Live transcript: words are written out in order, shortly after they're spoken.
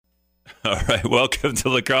All right, welcome to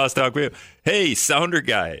Lacrosse Talk. Hey, sounder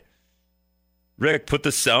guy. Rick, put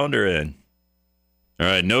the sounder in. All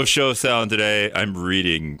right, no show sound today. I'm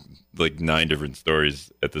reading like 9 different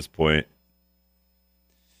stories at this point.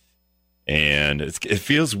 And it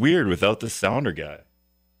feels weird without the sounder guy.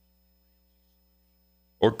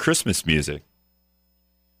 Or Christmas music.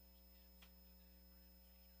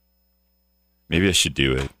 Maybe I should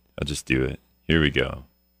do it. I'll just do it. Here we go.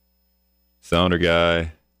 Sounder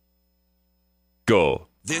guy. Go.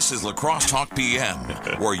 This is Lacrosse Talk PM,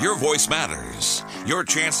 where your voice matters. Your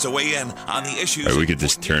chance to weigh in on the issues. All right, we could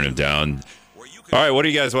just turn him down. All right, what do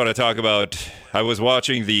you guys want to talk about? I was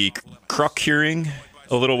watching the Kruk hearing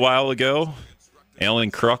a little while ago.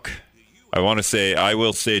 Alan Kruk. I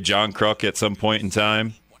will say John Kruk at some point in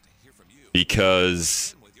time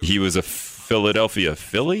because he was a Philadelphia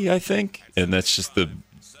Philly, I think, and that's just the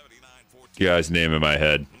guy's name in my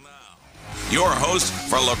head. Your host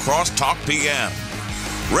for Lacrosse Talk PM,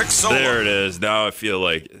 Rick Sola. There it is. Now I feel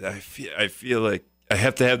like I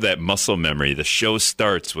have to have that muscle memory. The show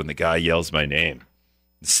starts when the guy yells my name.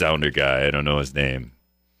 The sounder guy. I don't know his name.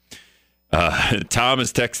 Tom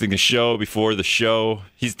is texting the show before the show.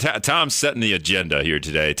 Tom's setting the agenda here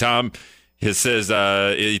today. Tom says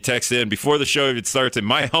he texts in before the show even starts. In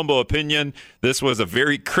my humble opinion, this was a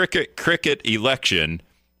very cricket election.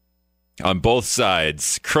 On both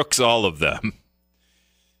sides, crooks, all of them.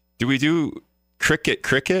 Do we do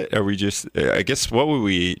cricket? Are we just, I guess, what would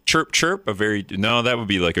we, chirp? No, that would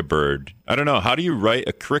be like a bird. I don't know. How do you write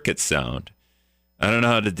a cricket sound? I don't know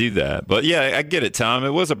how to do that. But yeah, I get it, Tom.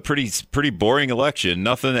 It was a pretty boring election.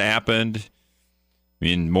 Nothing happened. I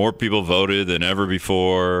mean, more people voted than ever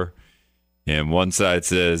before. And one side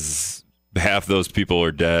says half those people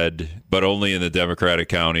are dead, but only in the Democratic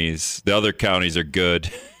counties. The other counties are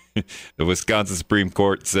good. The Wisconsin Supreme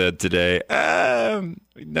Court said today,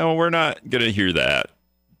 no, we're not going to hear that.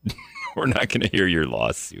 We're not going to hear your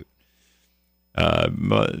lawsuit.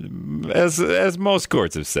 As most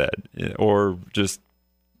courts have said, or just,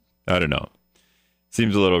 I don't know.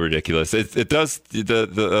 Seems a little ridiculous. It does.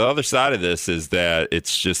 The other side of this is that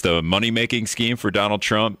it's just a money-making scheme for Donald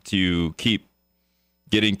Trump to keep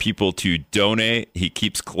getting people to donate. He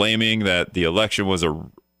keeps claiming that the election was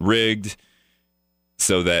rigged.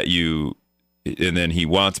 So that and then he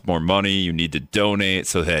wants more money. You need to donate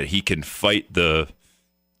so that he can fight the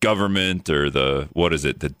government or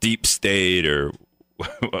the deep state or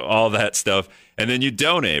all that stuff. And then you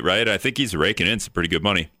donate, right? I think he's raking in some pretty good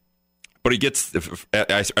money. But he gets,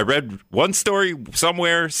 I read one story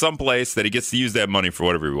somewhere, someplace, that he gets to use that money for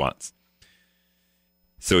whatever he wants.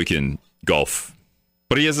 So he can golf.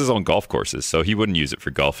 But he has his own golf courses, so he wouldn't use it for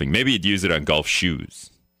golfing. Maybe he'd use it on golf shoes.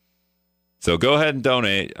 So go ahead and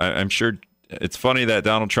donate. I'm sure it's funny that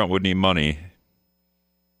Donald Trump would need money,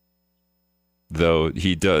 though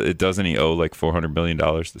doesn't he owe like $400 million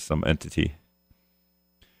to some entity?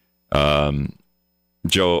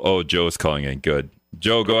 Joe's calling in. Good.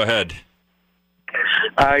 Joe, go ahead.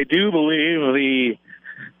 I do believe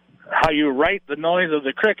how you write the noise of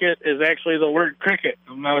the cricket is actually the word cricket.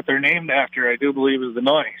 Not what they're named after. I do believe is the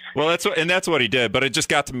noise. Well, that's what he did. But it just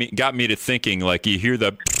got me to thinking. Like you hear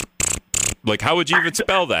the. Like, how would you even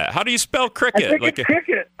spell that? How do you spell cricket? I think it's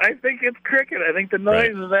cricket. I think it's cricket. I think the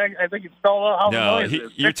noise is. I think it's spelled out how the noise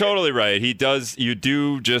is. You're totally right. He does. You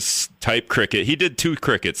do just type cricket. He did 2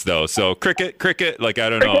 crickets though. So cricket. Like I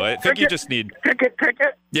don't know. I think you just need cricket.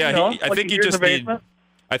 Yeah, I think you just need.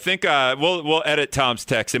 I think we'll edit Tom's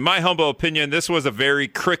text. In my humble opinion, this was a very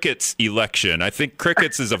crickets election. I think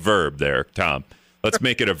crickets is a verb there, Tom. Let's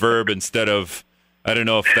make it a verb instead of. I don't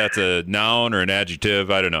know if that's a noun or an adjective.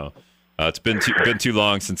 I don't know. It's been too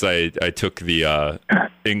long since I took the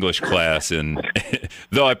English class, and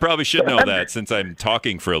though I probably should know that since I'm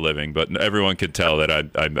talking for a living, but everyone can tell that I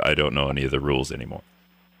don't know any of the rules anymore.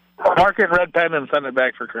 Mark it in red pen and send it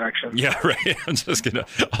back for correction. Yeah, right. I'm just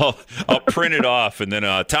I'll print it off, and then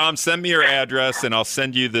Tom, send me your address, and I'll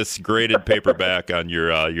send you this graded paperback on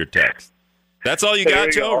your text. That's all you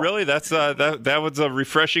got, Joe? Really? That's that was a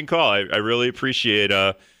refreshing call. I really appreciate.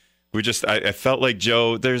 I felt like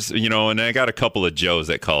Joe. There's and I got a couple of Joes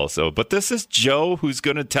that call. So, but this is Joe who's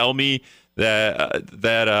going to tell me that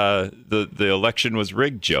the election was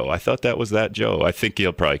rigged. Joe, I thought that was that Joe. I think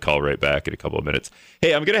he'll probably call right back in a couple of minutes.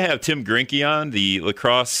 Hey, I'm going to have Tim Grinke on, the La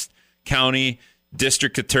Crosse County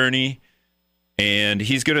District Attorney, and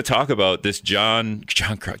he's going to talk about this John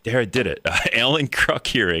Kruk. There, I did it. Alan Kruk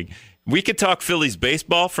hearing. We could talk Phillies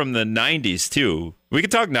baseball from the 90s, too. We could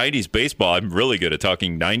talk 90s baseball. I'm really good at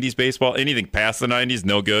talking 90s baseball. Anything past the 90s,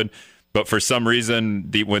 no good. But for some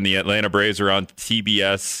reason, when the Atlanta Braves were on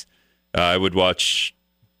TBS, I would watch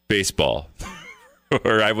baseball.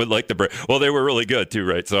 Or I would like the Braves. Well, they were really good too,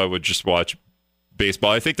 right? So I would just watch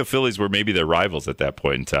baseball. I think the Phillies were maybe their rivals at that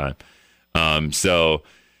point in time. So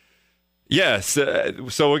we're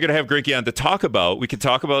going to have Greinke on to talk about. We could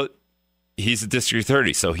talk about. He's a district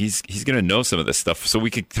attorney, so he's going to know some of this stuff. So we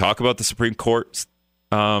could talk about the Supreme Court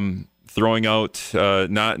throwing out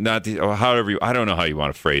however I don't know how you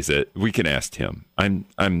want to phrase it. We can ask him.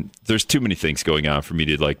 There's too many things going on for me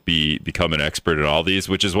to like become an expert in all these,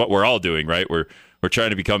 which is what we're all doing, right? We're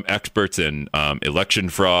trying to become experts in election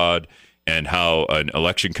fraud and how an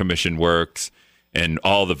election commission works and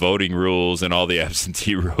all the voting rules and all the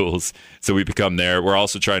absentee rules. So we become there. We're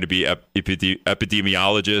also trying to be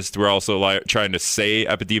epidemiologists. We're also trying to say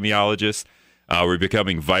epidemiologists. We're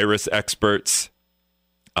becoming virus experts.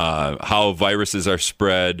 How viruses are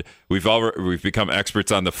spread. We've become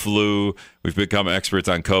experts on the flu. We've become experts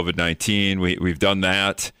on COVID-19. We've done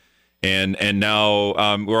that, and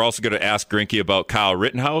now we're also going to ask Greinke about Kyle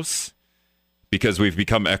Rittenhouse because we've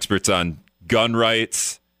become experts on gun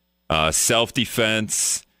rights,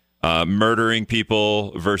 self-defense, murdering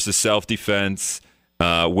people versus self-defense,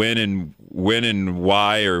 when and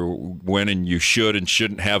why, or when and you should and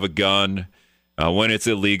shouldn't have a gun. When it's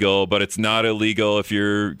illegal, but it's not illegal if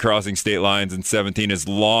you're crossing state lines in 17. As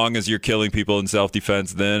long as you're killing people in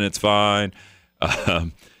self-defense, then it's fine.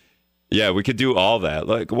 We could do all that.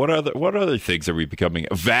 Like, what other things are we becoming?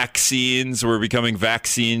 Vaccines. We're becoming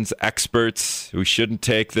vaccines experts. We shouldn't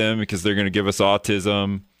take them because they're going to give us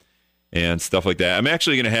autism and stuff like that. I'm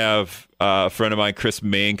actually going to have a friend of mine, Chris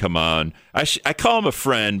Main, come on. I call him a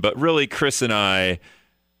friend, but really Chris and I...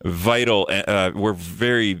 we're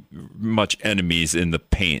very much enemies in the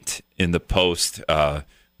paint, in the post.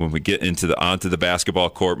 When we get onto the basketball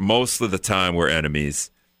court, most of the time we're enemies.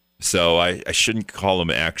 So I shouldn't call him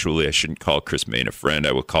I shouldn't call Chris Main a friend.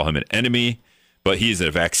 I would call him an enemy. But he's a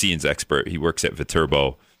vaccines expert. He works at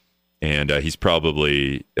Viterbo, and he's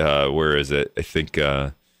probably where is it? I think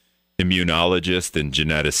immunologist and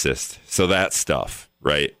geneticist. So that stuff,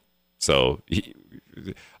 right? So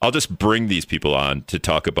I'll just bring these people on to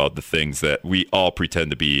talk about the things that we all pretend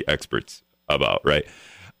to be experts about, right?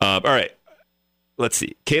 All right. Let's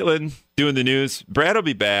see. Caitlin doing the news. Brad will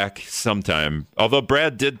be back sometime. Although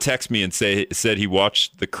Brad did text me and said he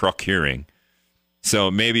watched the Kruk hearing. So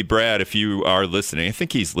maybe Brad, if you are listening, I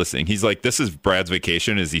think he's listening. He's like, this is Brad's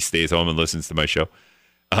vacation as he stays home and listens to my show.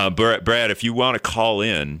 Brad, if you want to call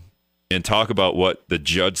in and talk about what the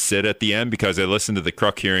judge said at the end, because I listened to the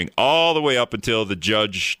Kruk hearing all the way up until the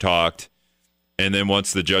judge talked. And then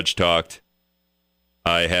once the judge talked,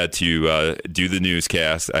 I had to do the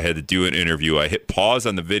newscast. I had to do an interview. I hit pause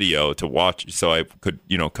on the video to watch so I could,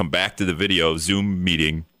 come back to the video Zoom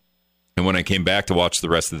meeting. And when I came back to watch the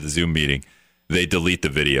rest of the Zoom meeting, they delete the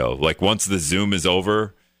video. Like once the Zoom is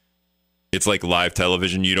over, it's like live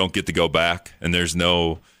television. You don't get to go back, and there's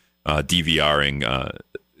no DVRing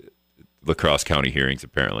La Crosse County hearings,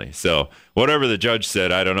 apparently. So whatever the judge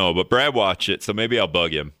said, I don't know. But Brad watched it, so maybe I'll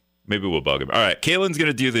bug him. Maybe we'll bug him. All right, Caitlin's going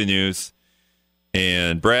to do the news,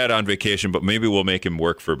 and Brad on vacation, but maybe we'll make him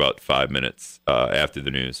work for about 5 minutes after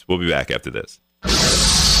the news. We'll be back after this.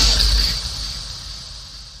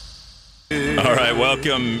 All right,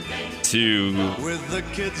 welcome to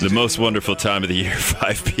the most wonderful time of the year,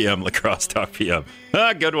 5 p.m., La Crosse Talk PM.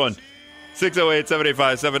 Good one.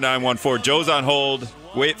 608-785-7914. Joe's on hold.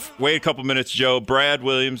 Wait a couple minutes, Joe. Brad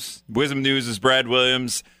Williams. Wisdom News is Brad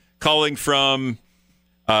Williams calling from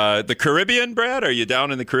the Caribbean. Brad, are you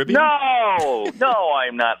down in the Caribbean? No,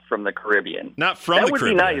 I'm not from the Caribbean. Not from the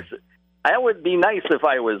Caribbean. That would be nice. That would be nice if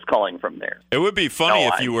I was calling from there. It would be funny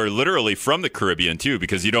if you were literally from the Caribbean too,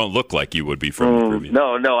 because you don't look like you would be from the Caribbean.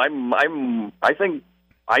 No, I think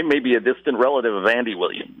I may be a distant relative of Andy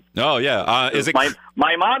Williams. Oh yeah, is it?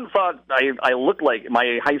 My mom thought I looked like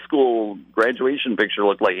my high school graduation picture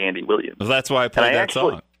looked like Andy Williams. Well, that's why I played that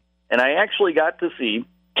song. And I actually got to see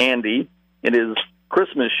Andy in his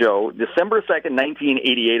Christmas show, December 2nd,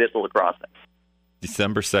 1988, at the La Crosse Center.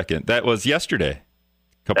 December 2nd. That was yesterday.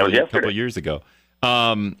 A couple of years ago.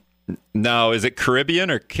 Now, is it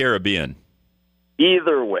Caribbean or Caribbean?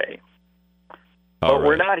 Either way. All but right.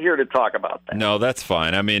 We're not here to talk about that. No, that's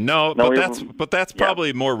fine. I mean, but that's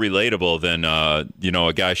probably more relatable than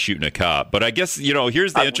a guy shooting a cop. But I guess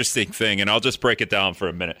here's the interesting thing, and I'll just break it down for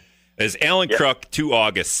a minute. Is Alan Kruk 2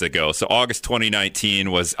 Augusts ago, so August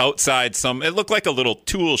 2019, was outside it looked like a little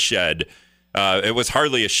tool shed. It was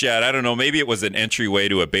hardly a shed. I don't know. Maybe it was an entryway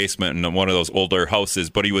to a basement in one of those older houses.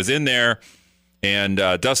 But he was in there, and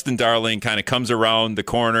Dustin Darling kind of comes around the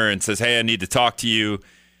corner and says, "Hey, I need to talk to you."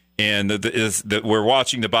 And we're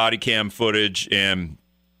watching the body cam footage, and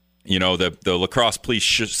the La Crosse police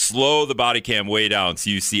slow the body cam way down, so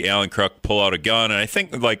you see Alan Kruk pull out a gun, and I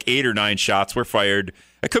think like 8 or 9 shots were fired.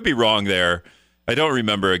 I could be wrong there. I don't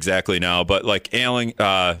remember exactly now, but like Alan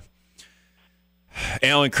Kruk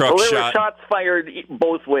there shot. were shots fired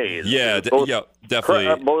both ways. Yeah,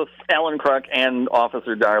 definitely. Both Alan Kruk and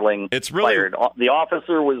Officer Darling fired. The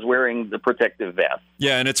officer was wearing the protective vest.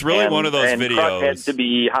 Yeah, and it's really one of those videos. Kruk had to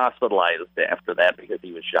be hospitalized after that because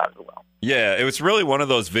he was shot as well. Yeah, it was really one of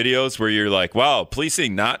those videos where you're like, wow,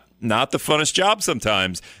 policing not the funnest job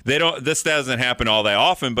sometimes. This doesn't happen all that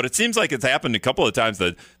often, but it seems like it's happened a couple of times.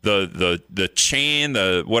 The chain,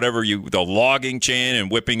 the logging chain,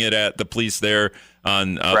 and whipping it at the police there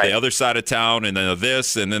on the other side of town, and then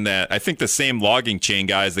this, and then that. I think the same logging chain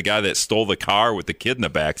guy is the guy that stole the car with the kid in the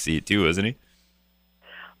back seat too, isn't he?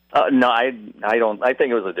 No, I don't. I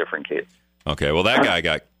think it was a different case. Okay, well that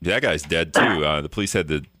guy's dead too.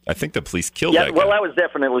 I think the police killed that guy. Well, that was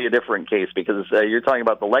definitely a different case because you're talking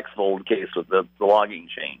about the Lexvold case with the logging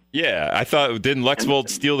chain. Yeah, I thought, didn't Lexvold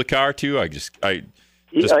steal the car too? It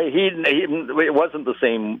wasn't the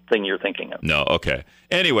same thing you're thinking of. No, okay.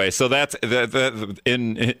 Anyway, so that's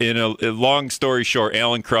in a long story short,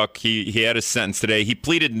 Alan Kruk, he had his sentence today. He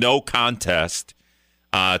pleaded no contest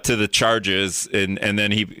to the charges, and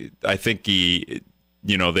then he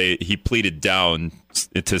pleaded down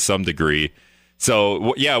to some degree.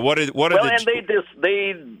 So yeah, they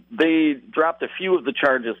dropped a few of the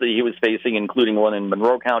charges that he was facing, including one in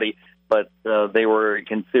Monroe County, but they were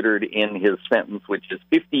considered in his sentence, which is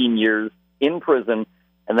 15 years in prison,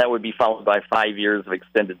 and that would be followed by 5 years of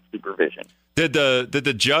extended supervision. Did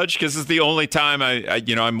the judge? Because it's the only time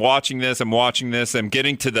I'm watching this. I'm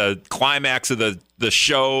getting to the climax of the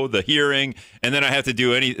show, the hearing, and then I have to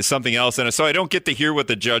do something else, and so I don't get to hear what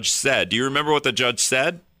the judge said. Do you remember what the judge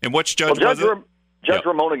said? And which judge was it? Judge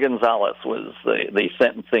Ramona Gonzalez was the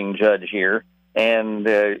sentencing judge here, and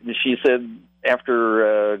she said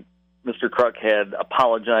after Mr. Kruk had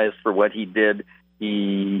apologized for what he did,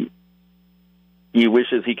 he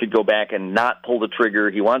wishes he could go back and not pull the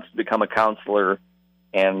trigger. He wants to become a counselor,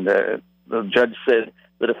 and the judge said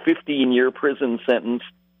that a 15-year prison sentence,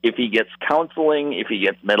 if he gets counseling, if he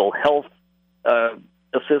gets mental health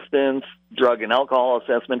assistance, drug and alcohol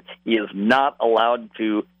assessment, he is not allowed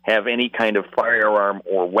to have any kind of firearm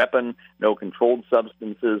or weapon, no controlled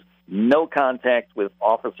substances, no contact with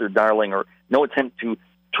Officer Darling, or no attempt to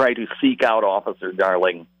try to seek out Officer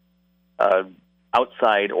Darling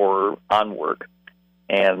outside or on work.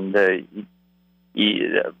 And the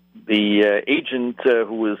agent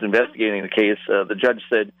who was investigating the case, the judge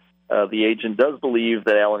said the agent does believe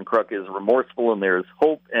that Alan Kruk is remorseful and there is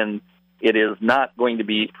hope, and it is not going to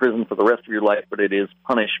be prison for the rest of your life, but it is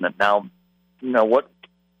punishment. Now,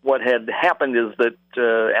 what had happened is that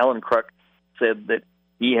Alan Kruk said that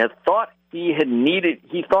he had thought he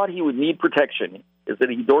thought he would need protection. Is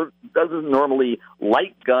that he doesn't normally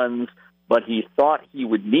like guns, but he thought he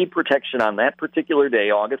would need protection on that particular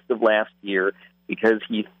day, August of last year, because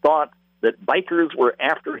he thought that bikers were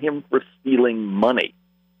after him for stealing money.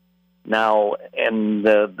 Now, and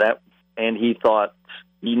he thought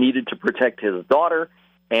he needed to protect his daughter,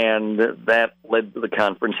 and that led to the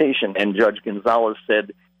confrontation. And Judge Gonzalez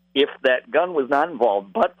said, if that gun was not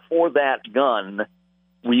involved, but for that gun,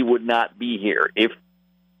 we would not be here. If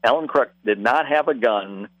Alan Kruk did not have a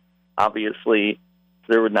gun, obviously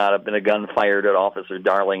there would not have been a gun fired at Officer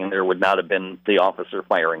Darling, and there would not have been the officer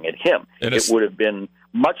firing at him. It would have been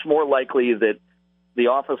much more likely that the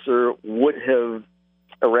officer would have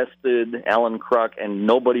arrested Alan Kruk and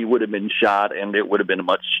nobody would have been shot, and it would have been a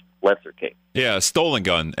much lesser case. Yeah, a stolen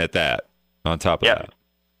gun at that, on top of that.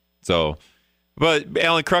 So, but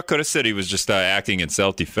Alan Kruk could have said he was just acting in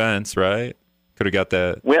self-defense, right? Could have got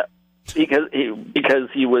that. Well, because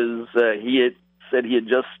he was he had said he had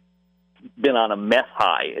just been on a meth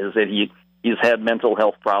high, is that he's had mental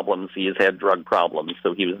health problems, he has had drug problems,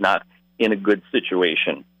 so he was not in a good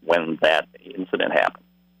situation when that incident happened.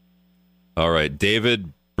 All right,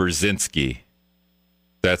 David Brzezinski.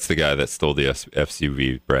 That's the guy that stole the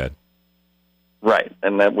SUV, Brad. Right,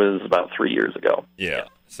 and that was about 3 years ago. Yeah.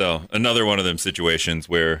 So another one of them situations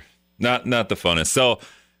where not the funnest. So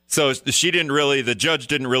the judge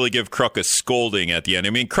didn't really give Kruk a scolding at the end. I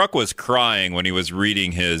mean, Kruk was crying when he was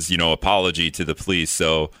reading his, apology to the police.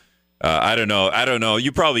 So I don't know.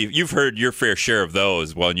 You've heard your fair share of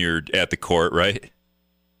those when you're at the court, right?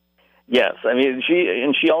 Yes, I mean,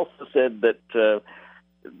 she also said that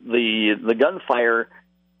the gunfire,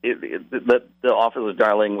 that the Officer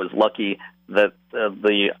Darling was lucky that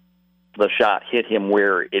the shot hit him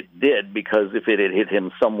where it did, because if it had hit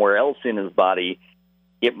him somewhere else in his body,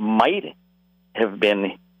 it might have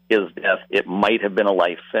been his death, it might have been a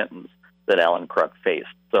life sentence that Alan Kruk faced.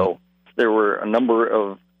 So there were a number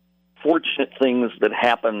of fortunate things that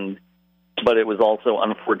happened, but it was also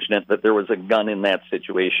unfortunate that there was a gun in that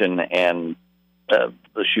situation and the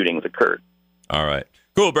shootings occurred. All right.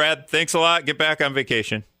 Cool, Brad. Thanks a lot. Get back on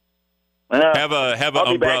vacation. Have an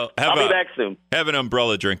umbrella. I'll be back soon. Have an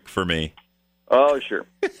umbrella drink for me. Oh, sure.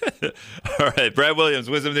 All right, Brad Williams,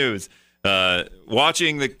 Wisdom News.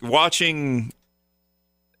 Watching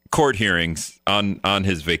court hearings on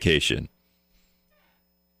his vacation.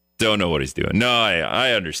 Don't know what he's doing. No,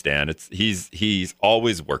 I understand. He's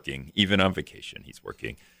always working, even on vacation. He's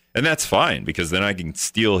working, and that's fine because then I can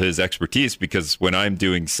steal his expertise. Because when I'm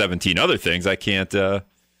doing 17 other things, I can't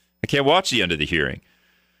watch the end of the hearing.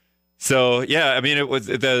 So yeah, I mean, it was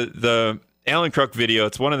the Alan Kruk video.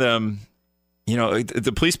 It's one of them. You know,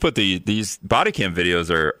 the police put these body cam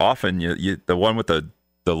videos are often the one with the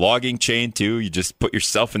logging chain too. You just put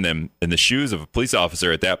yourself in the shoes of a police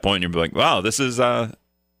officer at that point, and you're like, wow, this isn't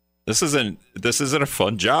a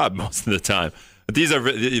fun job most of the time. But these are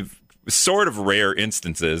sort of rare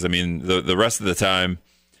instances. I mean, the rest of the time,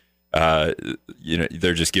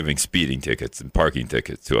 they're just giving speeding tickets and parking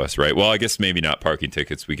tickets to us, right? Well, I guess maybe not parking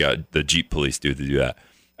tickets. We got the Jeep police to do that.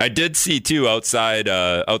 I did see too outside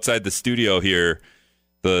the studio here,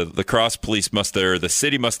 the La Crosse police the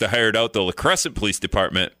city must have hired out the La Crescent Police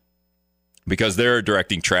Department because they're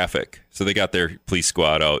directing traffic. So they got their police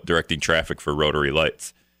squad out directing traffic for rotary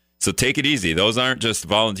lights. So take it easy. Those aren't just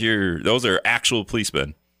volunteer. Those are actual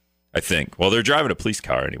policemen, I think. Well, they're driving a police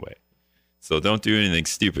car anyway. So don't do anything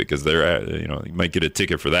stupid because you might get a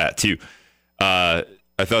ticket for that too.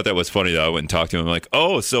 I thought that was funny though. I went and talked to him. I'm like,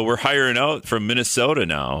 oh, so we're hiring out from Minnesota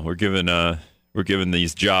now. We're giving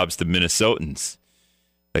these jobs to Minnesotans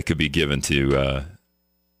that could be given to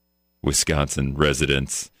Wisconsin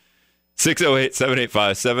residents.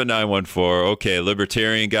 608-785-7914. Okay,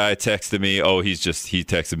 libertarian guy texted me. Oh, he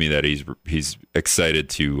texted me that he's excited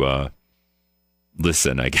to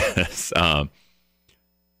listen, I guess.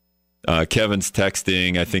 Kevin's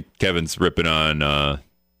texting. I think Kevin's ripping on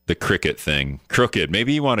the cricket thing. Crooked.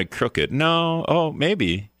 Maybe he wanted crooked. No. Oh,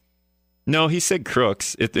 maybe. No, he said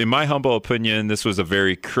crooks. In my humble opinion, this was a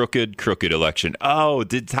very crooked election. Oh,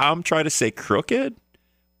 did Tom try to say crooked?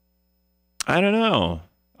 I don't know.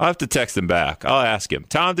 I'll have to text him back. I'll ask him.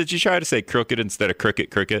 Tom, did you try to say crooked instead of cricket?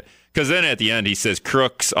 Because then at the end he says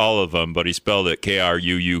crooks, all of them, but he spelled it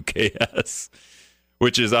Kruuks,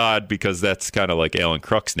 which is odd because that's kind of like Alan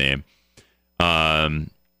Kruk's name.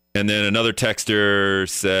 And then another texter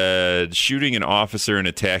said, shooting an officer and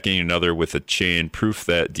attacking another with a chain, proof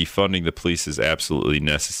that defunding the police is absolutely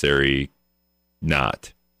necessary.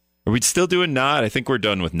 Not. Are we still doing not? I think we're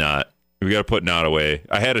done with not. We got to put not away.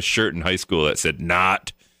 I had a shirt in high school that said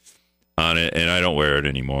not on it, and I don't wear it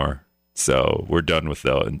anymore. So we're done with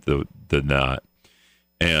the not.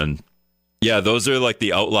 And yeah, those are like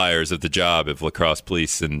the outliers of the job of La Crosse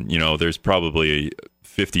Police. And, there's probably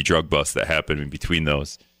 50 drug busts that happen in between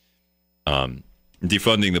those.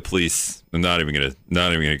 Defunding the police, I'm not even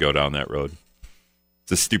gonna go down that road.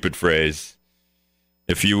 It's a stupid phrase.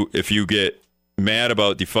 If you get mad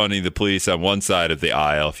about defunding the police on one side of the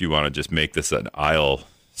aisle, if you want to just make this an aisle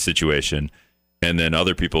situation, and then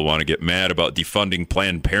other people want to get mad about defunding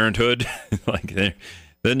Planned Parenthood,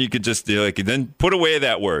 then you could just then put away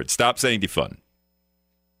that word. Stop saying defund.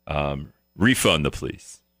 Refund the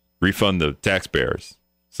police. Refund the taxpayers.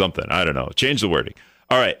 Something. I don't know. Change the wording.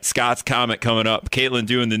 All right, Scott's comment coming up. Caitlin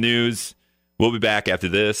doing the news. We'll be back after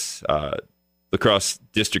this. La Crosse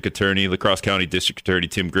County District Attorney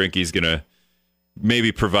Tim Grinke is going to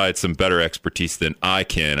maybe provide some better expertise than I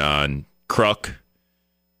can on Kruk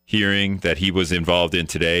hearing that he was involved in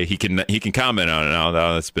today. He can comment on it now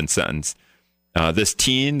that it's been sentenced. This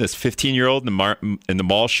 15-year-old in the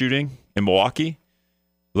mall shooting in Milwaukee,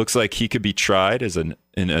 looks like he could be tried as an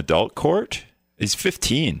adult court. He's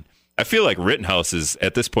 15. I feel like Rittenhouse is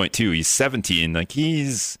at this point too. He's 17. Like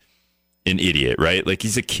he's an idiot, right? Like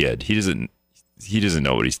he's a kid. He doesn't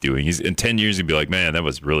know what he's doing. He's in 10 years he'd be like, man, that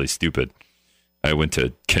was really stupid. I went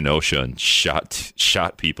to Kenosha and shot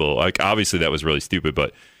people. Like obviously that was really stupid,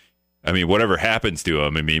 but I mean, whatever happens to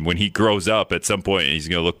him, I mean, when he grows up at some point, he's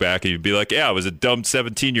going to look back and he'd be like, yeah, I was a dumb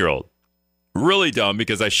 17-year-old. Really dumb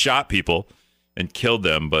because I shot people and killed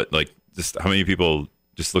them. But like, just how many people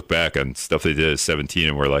just look back on stuff they did at 17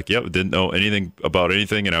 and were like, yep, didn't know anything about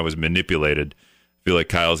anything and I was manipulated. I feel like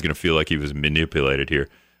Kyle's going to feel like he was manipulated here.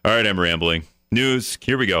 All right, I'm rambling. News,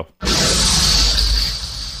 here we go.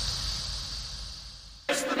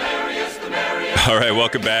 All right,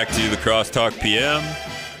 welcome back to the Crosstalk PM.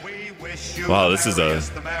 Wow, this is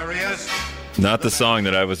Not the song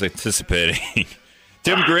that I was anticipating.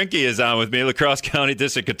 Tim Grinke is on with me, La Crosse County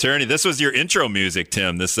District Attorney. This was your intro music,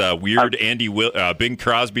 Tim, this weird Bing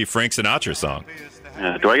Crosby, Frank Sinatra song.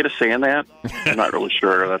 Do I get a say in that? I'm not really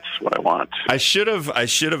sure. That's what I want. I should have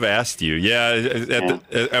asked you. Yeah,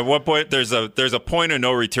 at one point there's a point of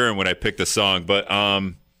no return when I picked the song, but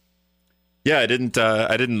yeah, I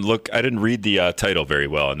didn't read the title very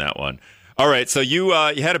well on that one. All right, so you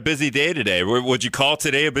had a busy day today. Would you call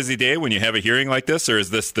today a busy day when you have a hearing like this, or is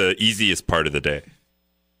this the easiest part of the day?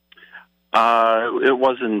 It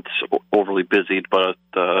wasn't overly busy, but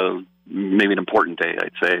maybe an important day,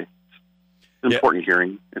 I'd say. An important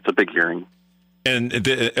hearing. It's a big hearing. And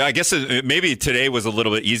I guess maybe today was a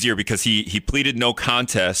little bit easier because he pleaded no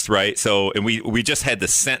contest, right? So, and we just had to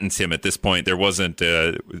sentence him at this point. There wasn't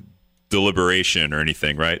deliberation or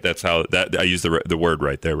anything, right? That's how I used the word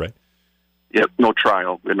right there, right? Yep, no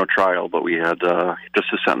trial. We had no trial, but we had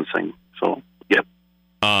just a sentencing. So, yep.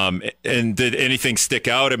 And did anything stick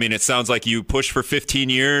out? I mean, it sounds like you pushed for 15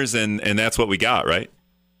 years, and that's what we got, right?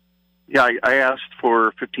 Yeah, I asked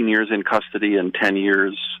for 15 years in custody and 10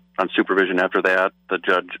 years on supervision after that. The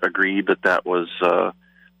judge agreed that was the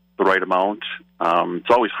right amount. It's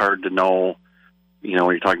always hard to know, when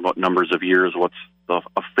you're talking about numbers of years, what's a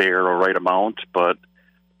fair or right amount, but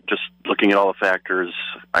just looking at all the factors,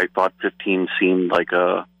 I thought 15 seemed like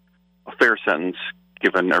a fair sentence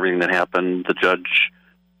given everything that happened. The judge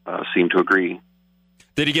seemed to agree.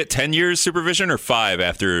 Did he get 10 years supervision or 5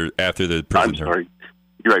 after the prison I'm sorry.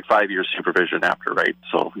 You're right, 5 years supervision after, right?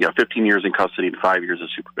 So, 15 years in custody and 5 years of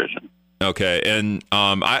supervision. Okay, and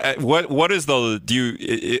what is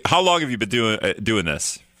how long have you been doing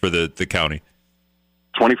this for the county?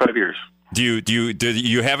 25 years. Do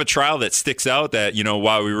you have a trial that sticks out that,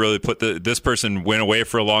 while we really put this person went away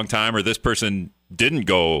for a long time or this person didn't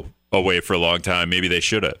go away for a long time, maybe they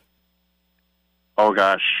should have? Oh,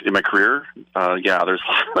 gosh. In my career?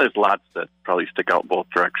 There's lots that probably stick out both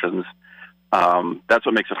directions. That's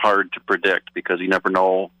what makes it hard to predict because you never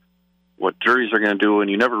know what juries are going to do and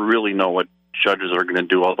you never really know what judges are going to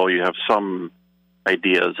do, although you have some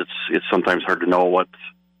ideas. It's sometimes hard to know what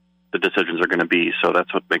the decisions are going to be, so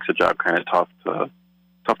that's what makes the job kind of tough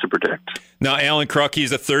to predict. Now, Alan Kruk,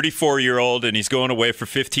 he's a 34-year-old, and he's going away for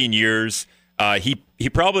 15 years. He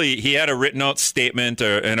had a written out statement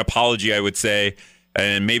or an apology, I would say,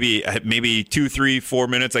 and maybe 2, 3, 4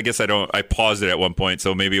 minutes. I guess I paused it at one point,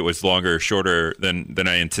 so maybe it was longer or shorter than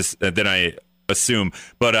I assume.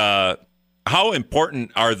 But how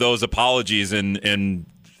important are those apologies in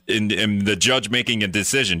the judge making a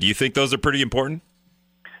decision? Do you think those are pretty important?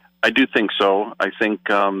 I do think so. I think,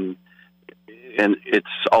 and it's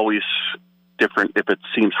always different if it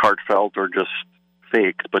seems heartfelt or just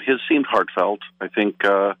fake, but his seemed heartfelt. I think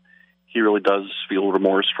he really does feel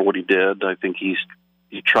remorse for what he did. I think he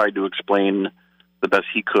tried to explain the best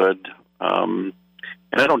he could, and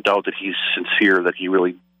I don't doubt that he's sincere, that he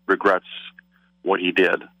really regrets what he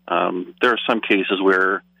did. There are some cases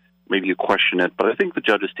where maybe you question it, but I think the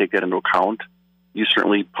judges take that into account. You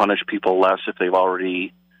certainly punish people less if they've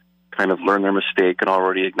already kind of learned their mistake and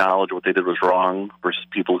already acknowledge what they did was wrong versus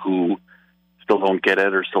people who still don't get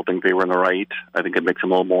it or still think they were in the right. I think it makes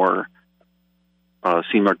them a little more,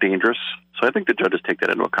 seem more dangerous. So I think the judges take that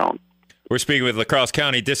into account. We're speaking with La Crosse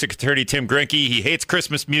County District Attorney Tim Grinke. He hates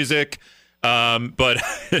Christmas music, but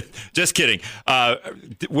just kidding.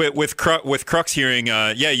 With Kruk's hearing,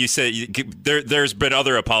 you said there's been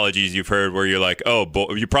other apologies you've heard where you're like, oh,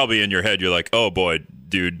 boy, you're probably in your head, you're like, oh, boy,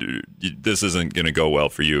 dude, this isn't going to go well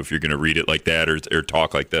for you if you're going to read it like that or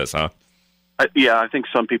talk like this, huh? I think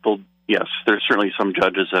some people, yes. There's certainly some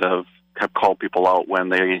judges that have called people out when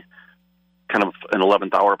they kind of an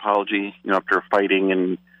 11th hour apology, after fighting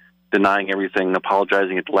and denying everything,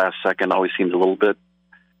 apologizing at the last second always seems a little bit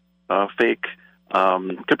fake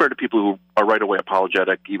compared to people who are right away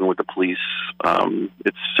apologetic, even with the police.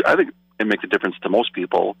 I think it makes a difference to most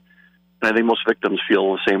people. And I think most victims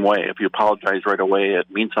feel the same way. If you apologize right away,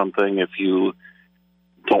 it means something. If you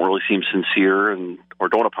don't really seem sincere or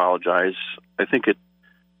don't apologize, I think it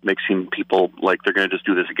makes people like they're going to just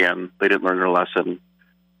do this again. They didn't learn their lesson.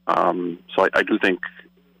 So I do think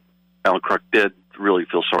Alan Kruk did really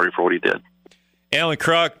feel sorry for what he did. Alan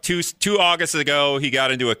Kruk, two Augusts ago, he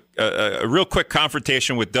got into a real quick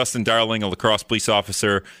confrontation with Dustin Darling, a La Crosse police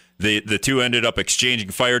officer. The two ended up exchanging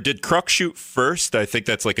fire. Did Kruk shoot first? I think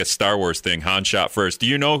that's like a Star Wars thing. Han shot first. Do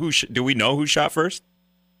we know who shot first?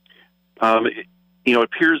 It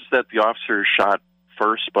appears that the officer shot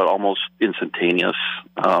first, but almost instantaneous,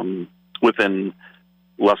 within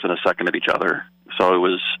less than a second of each other. So it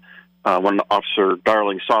was when Officer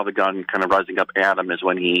Darling saw the gun kind of rising up at him is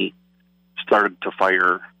when he started to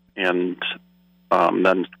fire, and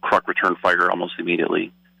then Kruk returned fire almost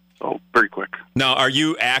immediately. So very quick. Now, are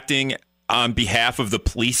you acting on behalf of the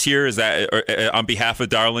police here? Is that or, on behalf of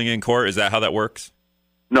Darling in court? Is that how that works?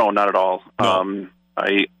 No, not at all. No.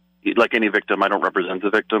 I, like any victim, I don't represent the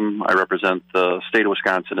victim. I represent the state of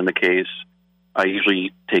Wisconsin in the case. I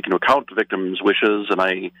usually take into account the victim's wishes, and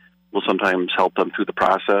I will sometimes help them through the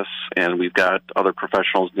process. And we've got other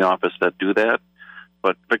professionals in the office that do that.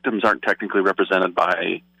 But victims aren't technically represented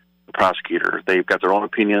by the prosecutor. They've got their own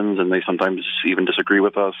opinions, and they sometimes even disagree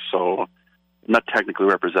with us. So I'm not technically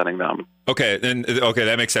representing them. Okay,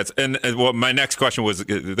 that makes sense. And well, my next question was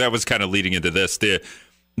that was kind of leading into this.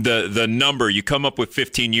 The number you come up with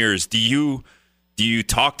 15 years. Do you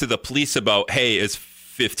talk to the police about, hey, is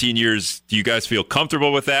 15 years? Do you guys feel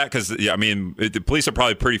comfortable with that? Because I mean, the police are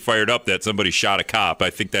probably pretty fired up that somebody shot a cop. I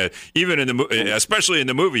think that even especially in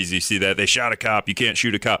the movies, you see that they shot a cop. You can't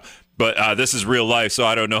shoot a cop. But this is real life, so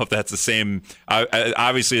I don't know if that's the same.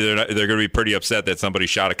 Obviously, they're going to be pretty upset that somebody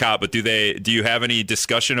shot a cop. But do you have any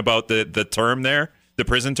discussion about the term there, the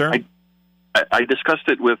prison term? I discussed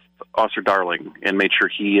it with Officer Darling and made sure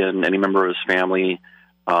he and any member of his family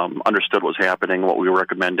understood what was happening, what we were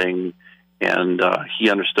recommending, and he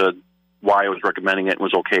understood why I was recommending it and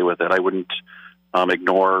was okay with it. I wouldn't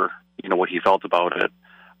ignore what he felt about it.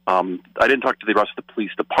 I didn't talk to the rest of the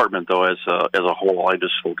police department, though, as a whole. I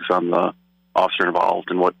just focused on the officer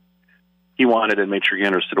involved and what he wanted and made sure he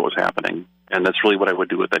understood what was happening. And that's really what I would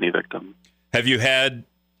do with any victim. Have you had,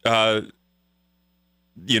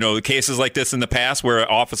 cases like this in the past where an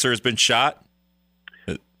officer has been shot?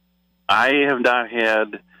 I have not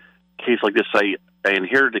had a case like this. I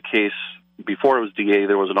inherited a case before I was DA.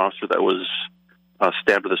 There was an officer that was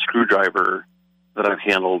stabbed with a screwdriver that I've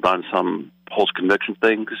handled on some post-conviction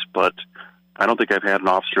things, but I don't think I've had an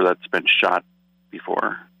officer that's been shot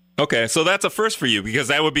before. Okay, so that's a first for you, because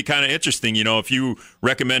that would be kind of interesting, if you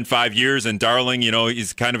recommend 5 years and Darling,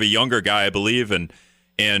 he's kind of a younger guy, I believe, and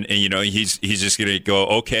he's just going to go,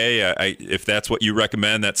 okay, if that's what you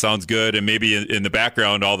recommend, that sounds good, and maybe in the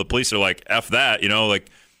background, all the police are like, F that, like,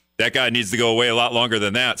 that guy needs to go away a lot longer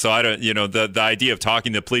than that. So I don't, the idea of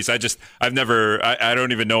talking to the police, I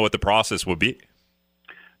don't even know what the process would be.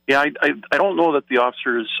 Yeah, I don't know that the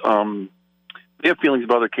officers, they have feelings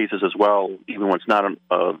about other cases as well, even when it's not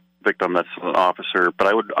a victim that's an officer, but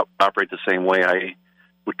I would operate the same way. I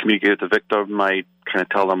would communicate with the victim. I kind of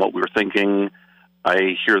tell them what we were thinking.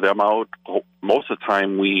 I hear them out. Most of the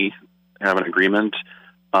time we have an agreement.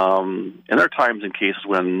 And there are times in cases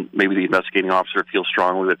when maybe the investigating officer feels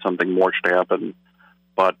strongly that something more should happen.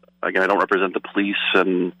 But again, I don't represent the police,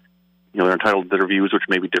 and they're entitled to their views, which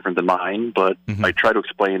may be different than mine. But I try to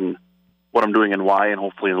explain what I'm doing and why, and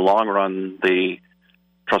hopefully in the long run they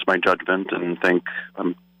trust my judgment and think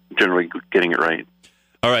I'm generally getting it right.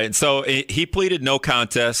 All right. So he pleaded no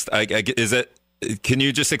contest. Can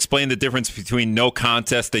you just explain the difference between no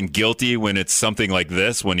contest and guilty when it's something like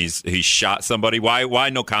this, when he shot somebody? Why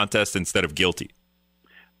no contest instead of guilty?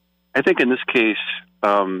 I think in this case,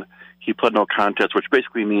 he pled no contest, which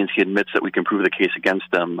basically means he admits that we can prove the case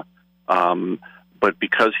against him. But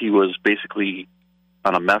because he was basically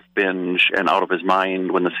on a meth binge and out of his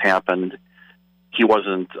mind when this happened, he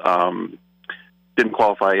didn't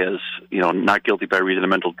qualify as, not guilty by reason of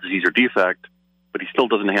mental disease or defect, but he still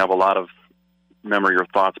doesn't have a lot of memory or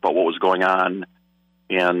thoughts about what was going on,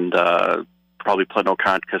 and probably pled no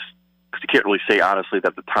contest because he can't really say honestly that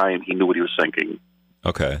at the time he knew what he was thinking.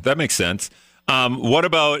 Okay, that makes sense. What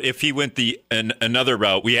about if he went another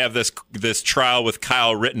route? We have this trial with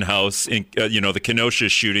Kyle Rittenhouse in the Kenosha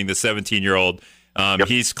shooting, the 17-year-old. Yep.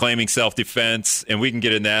 He's claiming self-defense, and we can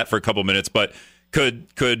get in that for a couple minutes. But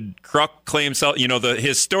could Kruk claim self?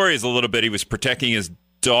 His story is a little bit. He was protecting his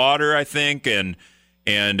daughter, I think, and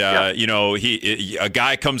a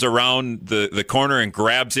guy comes around the corner and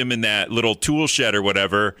grabs him in that little tool shed or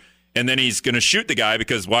whatever. And then he's going to shoot the guy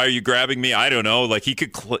because why are you grabbing me? I don't know. Like he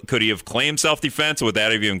could he have claimed self-defense? Would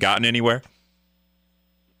that have even gotten anywhere?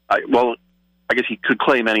 I guess he could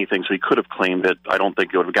claim anything, so he could have claimed it. I don't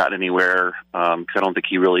think it would have gotten anywhere because I don't think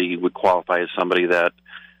he really would qualify as somebody that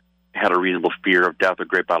had a reasonable fear of death or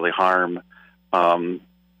great bodily harm.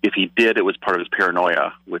 If he did, it was part of his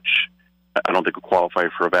paranoia, which I don't think would qualify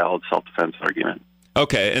for a valid self-defense argument.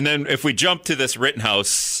 Okay, and then if we jump to this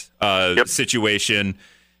Rittenhouse situation.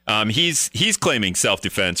 He's claiming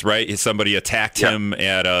self-defense, right? Somebody attacked him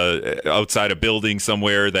at outside a building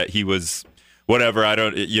somewhere that he was whatever. I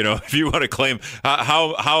don't, if you want to claim,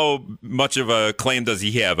 how much of a claim does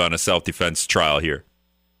he have on a self-defense trial here?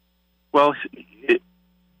 Well,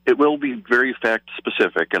 it will be very fact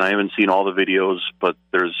specific, and I haven't seen all the videos, but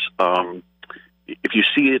there's if you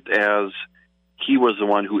see it as he was the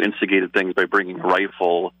one who instigated things by bringing a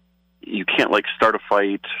rifle, you can't like start a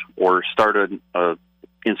fight or start a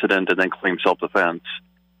incident and then claim self-defense.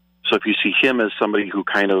 So if you see him as somebody who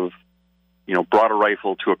kind of, brought a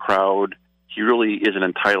rifle to a crowd, he really isn't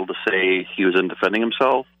entitled to say he was in defending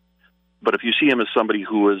himself. But if you see him as somebody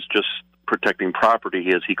who was just protecting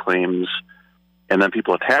property, as he claims, and then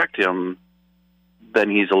people attacked him, then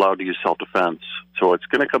he's allowed to use self-defense. So it's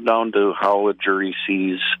going to come down to how a jury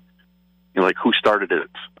sees, who started it.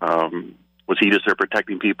 Was he just there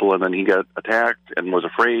protecting people and then he got attacked and was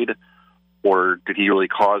afraid? Or did he really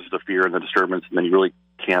cause the fear and the disturbance, and then you really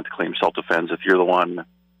can't claim self-defense if you're the one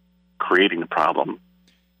creating the problem?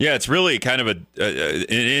 Yeah, it's really kind of an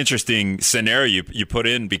interesting scenario you put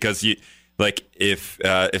in, because if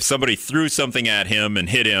somebody threw something at him and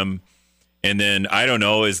hit him, and then, I don't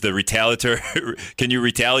know, is the retaliator, can you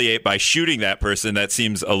retaliate by shooting that person? That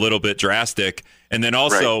seems a little bit drastic. And then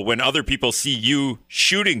also, when other people see you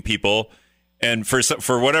shooting people, and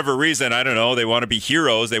for whatever reason, I don't know, they want to be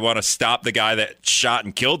heroes, they want to stop the guy that shot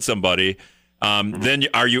and killed somebody, then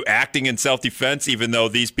are you acting in self-defense even though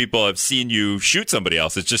these people have seen you shoot somebody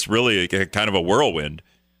else? It's just really kind of a whirlwind.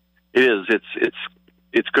 It is.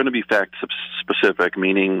 It's going to be fact-specific,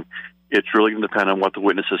 meaning it's really going to depend on what the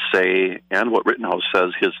witnesses say and what Rittenhouse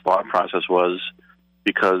says his thought process was,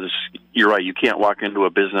 because you're right, you can't walk into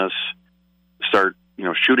a business, start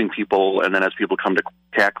shooting people, and then as people come to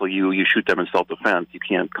tackle you, you shoot them in self-defense. You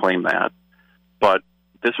can't claim that. But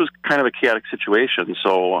this was kind of a chaotic situation,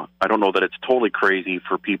 so I don't know that it's totally crazy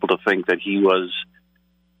for people to think that he was,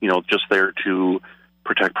 just there to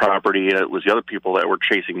protect property, and it was the other people that were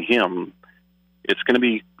chasing him. It's going to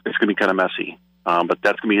be kind of messy, but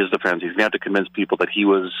that's going to be his defense. He's going to have to convince people that he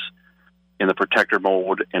was in the protector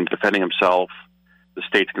mode and defending himself. The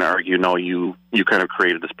state's going to argue, no, you kind of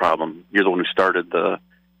created this problem. You're the one who started the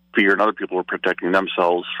fear, and other people were protecting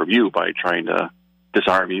themselves from you by trying to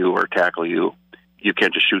disarm you or tackle you. You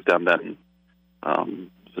can't just shoot them then.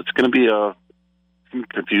 It's going to be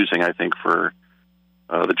confusing, I think, for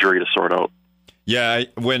the jury to sort out. Yeah,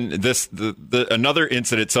 when the another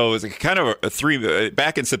incident, so it was kind of a three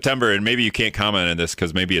back in September, and maybe you can't comment on this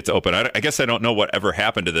because maybe it's open. I guess I don't know what ever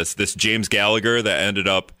happened to this James Gallagher that ended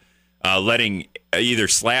up letting either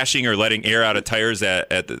slashing or letting air out of tires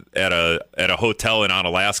at a hotel in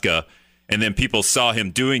Onalaska. And then people saw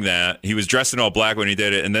him doing that. He was dressed in all black when he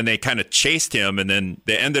did it. And then they kind of chased him. And then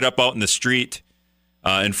they ended up out in the street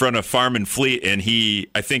in front of Farm and Fleet. And he,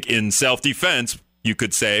 I think in self-defense, you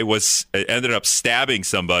could say, ended up stabbing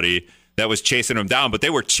somebody that was chasing him down. But they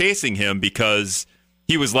were chasing him because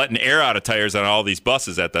he was letting air out of tires on all these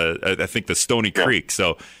buses at I think the Stony Creek.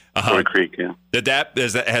 So Stony Creek, yeah.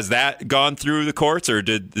 Has that gone through the courts, or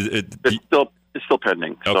did it? It's still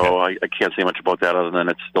pending, okay. So I can't say much about that other than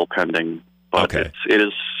it's still pending. But okay. It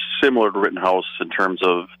is similar to Rittenhouse in terms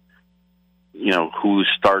of, who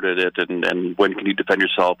started it and when can you defend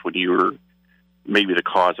yourself when you're maybe the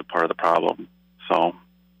cause of part of the problem. So,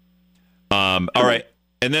 all right.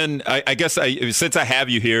 And then I guess since I have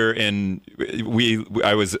you here, and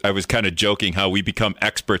I was kind of joking how we become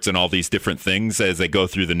experts in all these different things as they go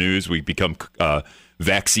through the news. We become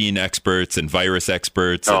vaccine experts and virus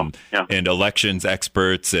experts and elections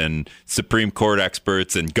experts and Supreme Court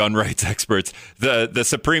experts and gun rights experts. The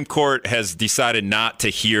Supreme Court has decided not to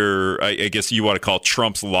hear, I guess you want to call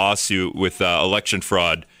Trump's lawsuit with election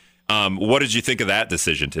fraud. What did you think of that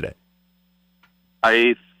decision today?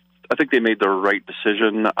 I think they made the right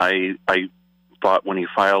decision. I thought when he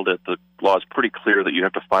filed it, the law is pretty clear that you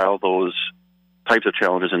have to file those types of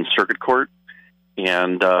challenges in circuit court.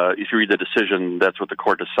 And if you read the decision, that's what the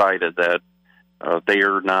court decided, that they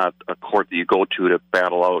are not a court that you go to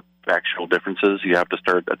battle out factual differences. You have to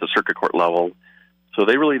start at the circuit court level. So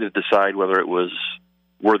they really did decide whether it was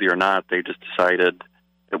worthy or not. They just decided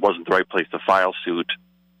it wasn't the right place to file suit.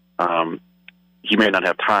 He may not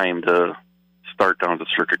have time to start down at the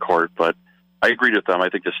circuit court, but I agreed with them. I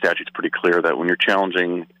think the statute's pretty clear that when you're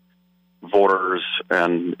challenging voters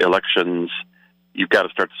and elections, you've got to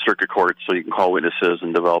start the circuit court so you can call witnesses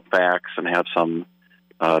and develop facts and have some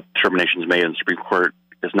determinations made. And the Supreme Court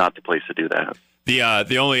is not the place to do that.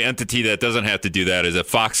 The only entity that doesn't have to do that is a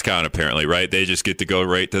Foxconn, apparently, right? They just get to go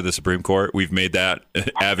right to the Supreme Court. We've made that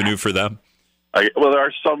avenue for them. Well, there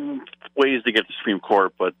are some ways to get to the Supreme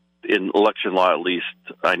Court, but in election law, at least,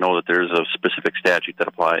 I know that there's a specific statute that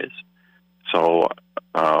applies. So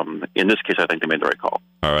in this case, I think they made the right call.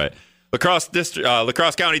 All right. La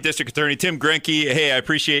Crosse County District Attorney Tim Grenke. Hey, I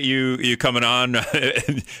appreciate you coming on.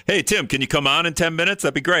 Hey, Tim, can you come on in 10 minutes?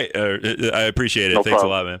 That'd be great. I appreciate it. Thanks a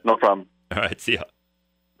lot, man. No problem. All right. See ya.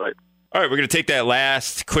 Bye. All right, we're going to take that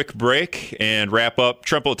last quick break and wrap up.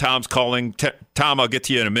 Trempealeau Tom's calling. Tom, I'll get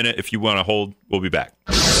to you in a minute if you want to hold. We'll be back.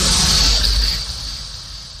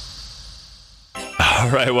 All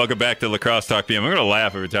right, welcome back to Lacrosse Talk PM. I'm going to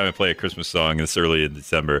laugh every time I play a Christmas song this early in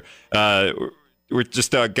December. We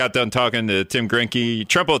just got done talking to Tim Greinke.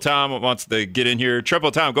 Trempealeau Tom wants to get in here.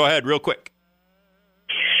 Trempealeau Tom, go ahead real quick.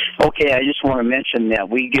 Okay, I just want to mention that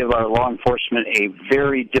we give our law enforcement a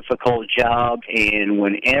very difficult job, and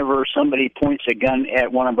whenever somebody points a gun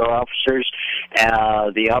at one of our officers,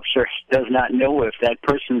 the officer does not know if that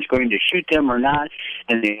person is going to shoot them or not,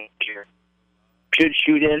 and they should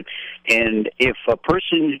shoot it. And if a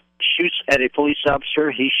person shoots at a police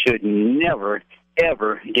officer, he should never,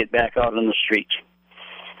 ever get back out on the streets.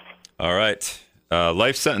 All right.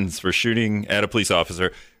 Life sentence for shooting at a police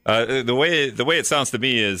officer. The way it sounds to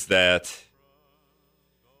me is that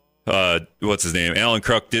what's his name? Alan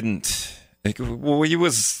Kruk didn't. Well, he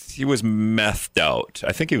was methed out.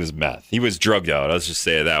 I think he was meth. He was drugged out. Let's just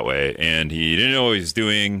say it that way. And he didn't know what he was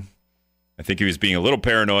doing. I think he was being a little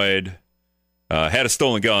paranoid. Had a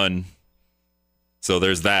stolen gun. So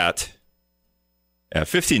there's that.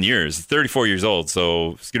 15 years, 34 years old.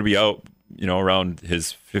 So he's going to be out, around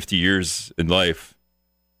his 50 years in life.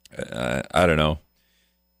 I don't know.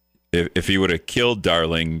 If he would have killed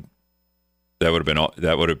Darling, that would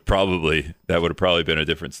have probably been a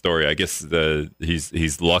different story. I guess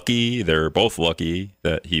he's lucky. They're both lucky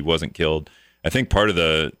that he wasn't killed. I think part of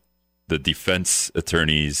the defense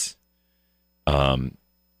attorneys,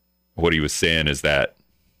 what he was saying is that,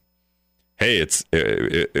 hey,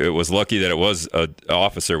 it was lucky that it was an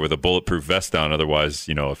officer with a bulletproof vest on. Otherwise,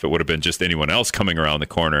 if it would have been just anyone else coming around the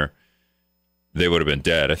corner, they would have been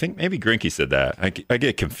dead. I think maybe Greinke said that. I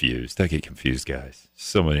get confused. Guys.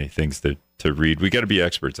 So many things to read. We got to be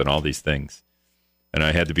experts on all these things. And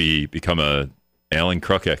I had to become a Alan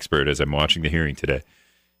Kruk expert as I'm watching the hearing today.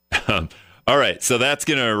 All right, so that's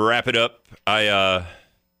going to wrap it up.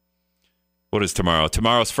 What is tomorrow?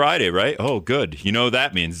 Tomorrow's Friday, right? Oh, good.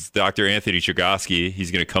 That means Dr. Anthony Chergosky, he's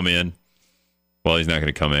going to come in. Well, he's not going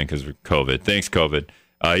to come in because of COVID. Thanks, COVID.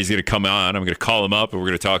 He's going to come on. I'm going to call him up, and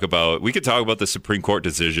we could talk about the Supreme Court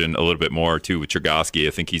decision a little bit more, too, with Chergosky.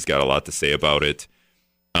 I think he's got a lot to say about it.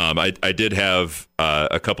 I did have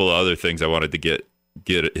a couple of other things I wanted to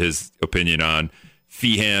get his opinion on.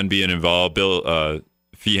 Feehan being involved,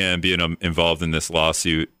 Feehan being involved in this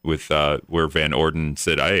lawsuit with where Van Orden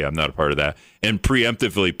said, hey, I'm not a part of that, and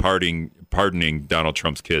preemptively pardoning Donald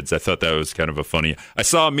Trump's kids. I thought that was kind of a funny. I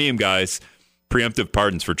saw a meme, guys. Preemptive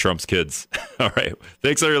pardons for Trump's kids. All right.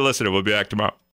 Thanks for listening. We'll be back tomorrow.